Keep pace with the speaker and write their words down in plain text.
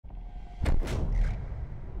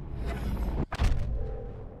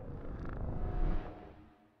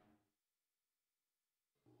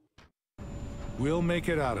We'll make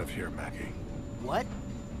it out of here, Maggie. What?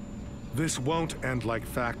 This won't end like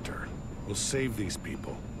Factor. We'll save these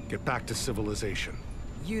people. Get back to civilization.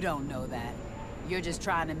 You don't know that. You're just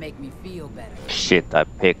trying to make me feel better. Shit, I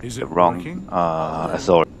picked the wrong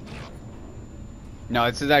authority. No,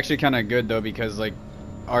 this is actually kind of good though because like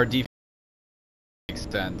our defense makes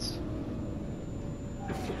sense.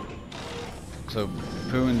 So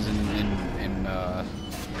Poons and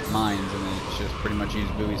mines, and then it's just pretty much use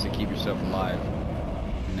buoys to keep yourself alive,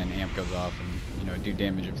 and then amp goes off and do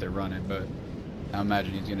damage if they're running. But I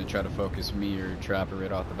imagine he's gonna try to focus me or Trapper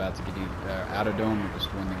right off the bat to get either out of dome or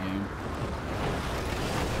just win the game.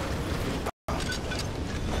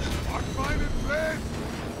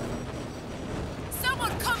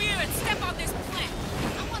 Someone come here and step on this plant.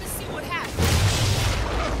 I want to see what happens.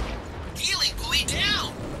 Healing buoy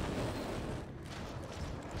down.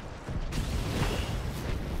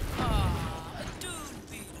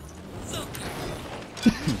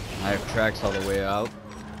 I have tracks all the way out.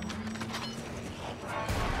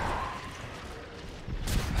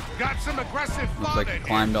 Got some aggressive Looks like it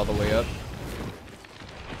climbed all the way up.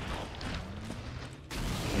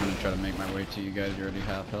 I'm gonna try to make my way to you guys. You're already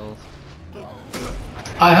half health.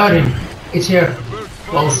 I heard him. It's here.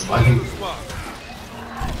 Close, I think.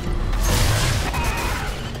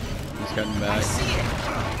 He's cutting back.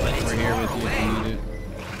 We're here with you if you need it.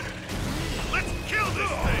 Let's kill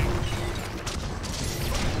this thing!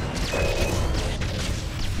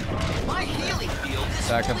 My healing field is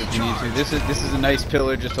Back up if you need to. This is a nice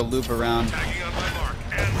pillar just to loop around. Tagging on my mark,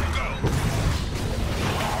 and go!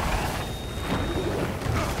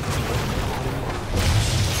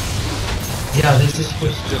 Yeah, this is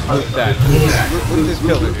good. Just loop that.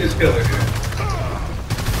 Loop this pillar.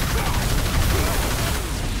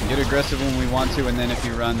 Get aggressive when we want to, and then if he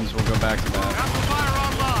runs, we'll go back to that. Amplifier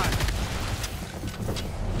online!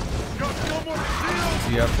 Got no more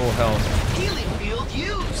shields! You have full health. healing field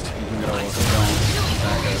used. You can go if you don't.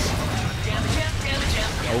 Back up.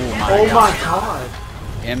 Oh my Oh god. my god.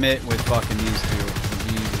 Emmett with fucking these two.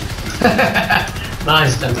 Jesus.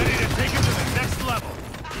 Nice, then. Ready to take it to the next level!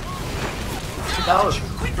 That was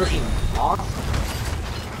freaking awesome.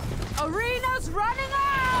 Arena's running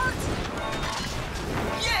out!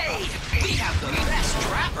 Yay! We have the best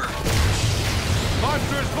trapper.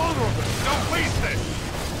 Monster's vulnerable! Don't waste it!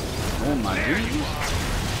 Oh my god.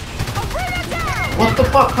 Arena down! What the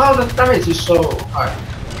fuck? How the damage is so high?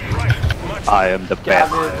 I am the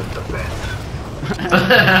best.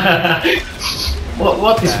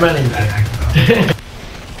 What is running back?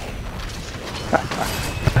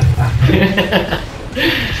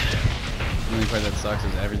 The only part that sucks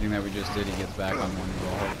is everything that we just did, he gets back on one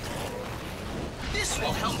roll. This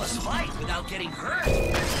will help us fight without getting hurt.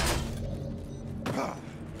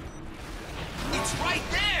 It's right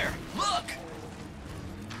there. Look.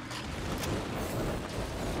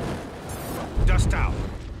 Dust out.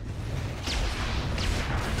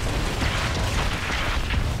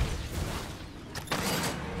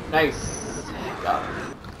 Nice.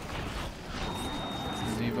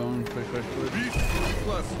 Z-bone, push. Beast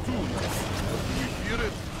plus 2. Do we hear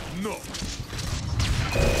it? No.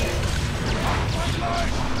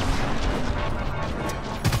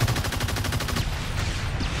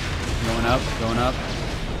 Going up.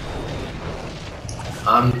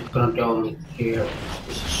 I'm gonna go here.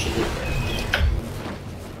 This is shitty.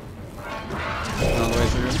 All the way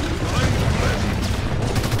through.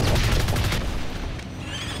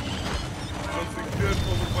 Something dead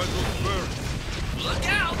over by those birds. Look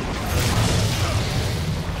out.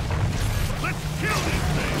 Let's kill this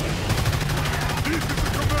thing! This is the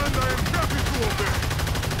command I am happy to obey!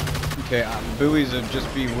 Okay, buoys will just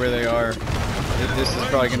be where they are. This is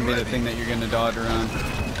probably going to be the thing that you're going to dodge around.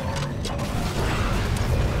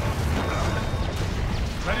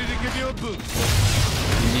 Ready to give you a boost.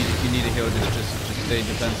 If you need a heal, just stay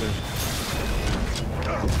defensive.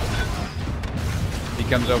 If he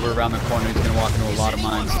comes over around the corner, he's going to walk into a lot of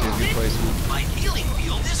mines too. Good placement. My healing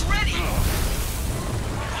field is ready.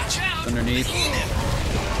 Watch out. Underneath.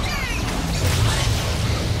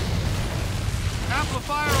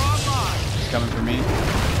 Amplifier online! He's coming for me.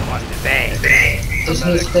 This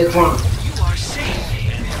is stage 1. You are safe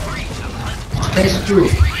and free to hunt. Stage 2.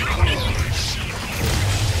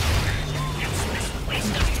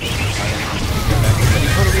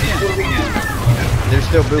 There's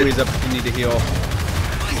still buoys up if you need to heal. My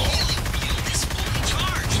healing field is fully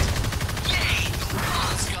charged. Yay! The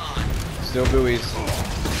ron's gone. Still buoys.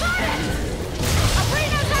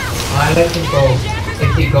 Arena's out! I let him go.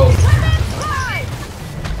 Let him go.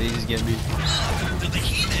 Please get me. To the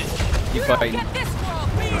heathen. Keep fighting. Get this world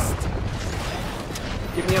beast!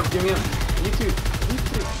 Give me up. You too. You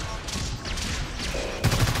too.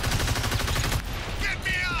 Get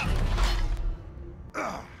me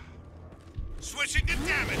up! Switching to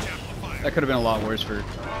damage amplifier. That could have been a lot worse for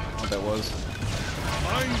what that was.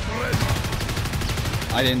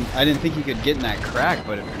 I didn't think he could get in that crack,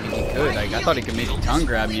 but I mean, he could. Like, I thought he could maybe tongue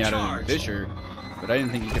grab me out of the Fisher, but I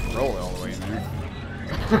didn't think he could roll all the way in there.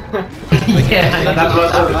 Yeah, that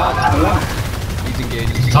was He's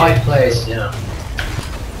engaged. tight place, yeah.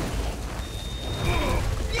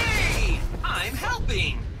 Yay! I'm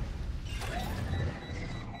helping!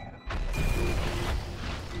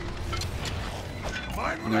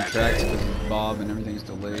 No tracks because of Bob and everything's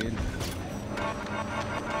delayed.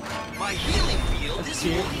 My healing field is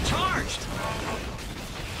fully charged.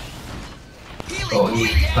 Healing Oh, you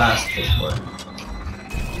point fast this one.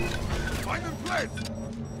 Find them place.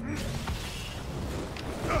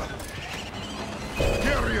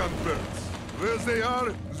 Carry on, birds. Where they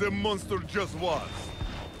are, the monster just was.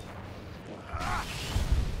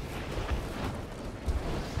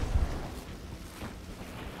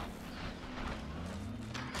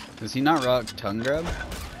 Does he not rock tongue grab?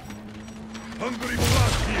 Hungry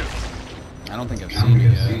blast here. I don't think I've seen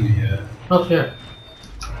it yet. Not yet.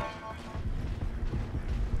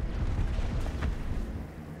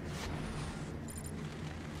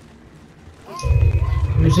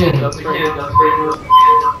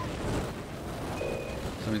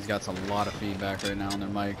 Somebody's got a lot of feedback right now on their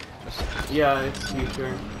mic. Just Yeah, it's your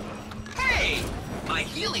turn. Hey! My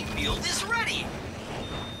healing field is ready!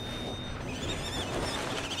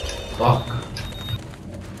 Fuck.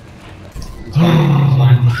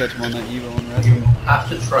 catch him on that Evo and rest him. Have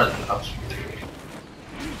to try the upstream.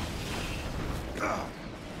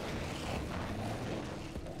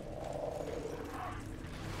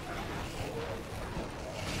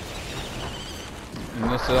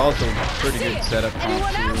 And this is also a pretty good setup comp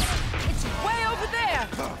Anyone too. else? It's way over there.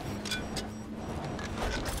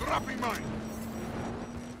 Dropping mine.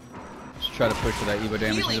 Just try to push for that Evo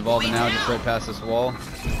damage. He's evolving now, just right past this wall.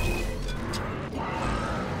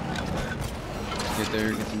 Just get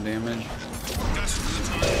there, get some damage.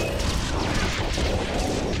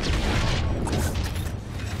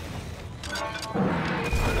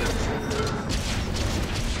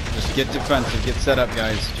 Just get defensive, get set up,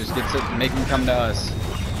 guys. Just get set, make them come to us.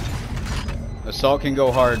 Assault can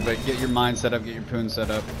go hard, but get your mind set up, get your poon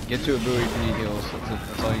set up. Get to a buoy if you need heals.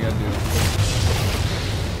 That's all you gotta do.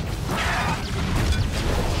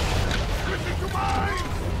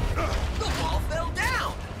 The wall fell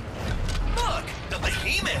down! Look! The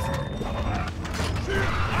Behemoth!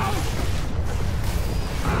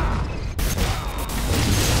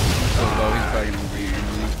 Oh, well, he's probably gonna be.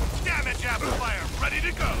 Damage amplifier, ready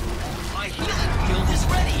to go. My healing field is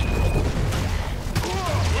ready!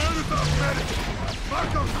 Where is our medic?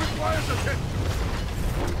 Marcos requires attention.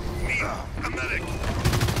 Me, a medic.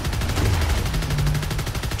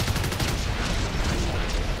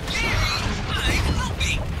 I'm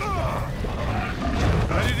helping!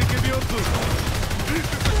 Ready to give you a boost. This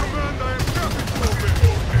is the command I am coming to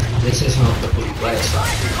obey. This is not the good place.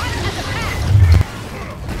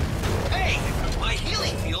 Hey! My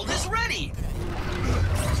healing field is ready!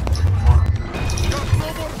 Got no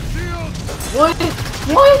more shields. What?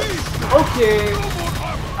 What? Okay.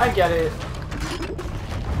 I get it.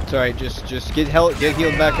 It's alright, just get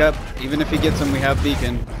healed back up. Even if he gets him, we have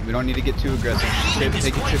beacon. We don't need to get too aggressive. Just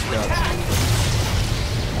take your chip shots.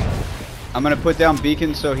 I'm gonna put down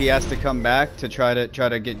beacon so he has to come back to try to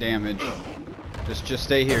get damage. Just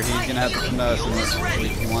stay here. He's gonna have to come to us unless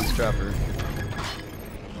he wants Trapper.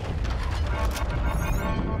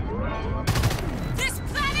 This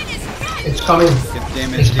planet is dead. It's coming. Get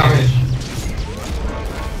damage, It's coming. damage.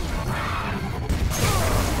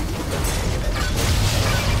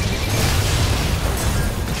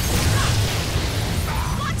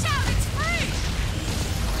 Watch out, it's free.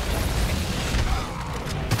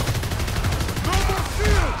 No more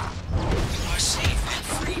shields. You are safe and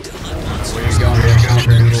free to let monsters. Where you going? We're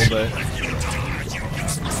countering a little bit.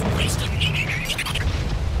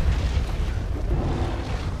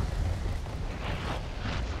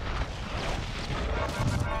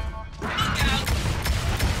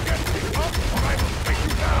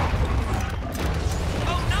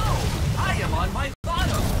 Oh no! I am on my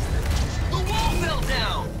bottom! The wall fell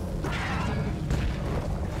down!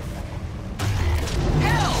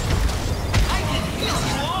 Help! I can heal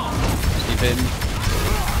you all! Keep hitting.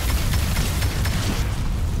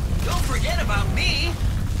 Don't forget about me!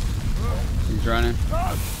 He's running.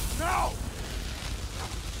 Now.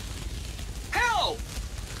 Help!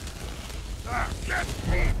 Get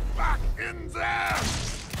me back in there.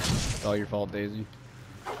 It's all your fault, Daisy.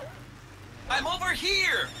 I'm over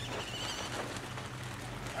here!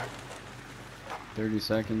 30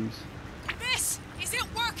 seconds. This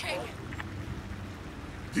isn't working!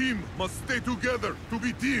 Team must stay together to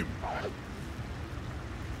be team.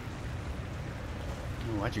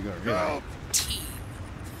 Ooh, why'd you go over there? Team.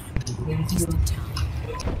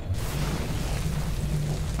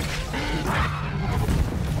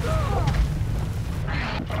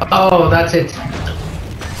 Oh, that's it.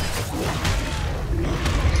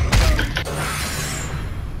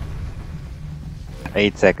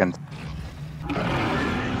 Eight seconds.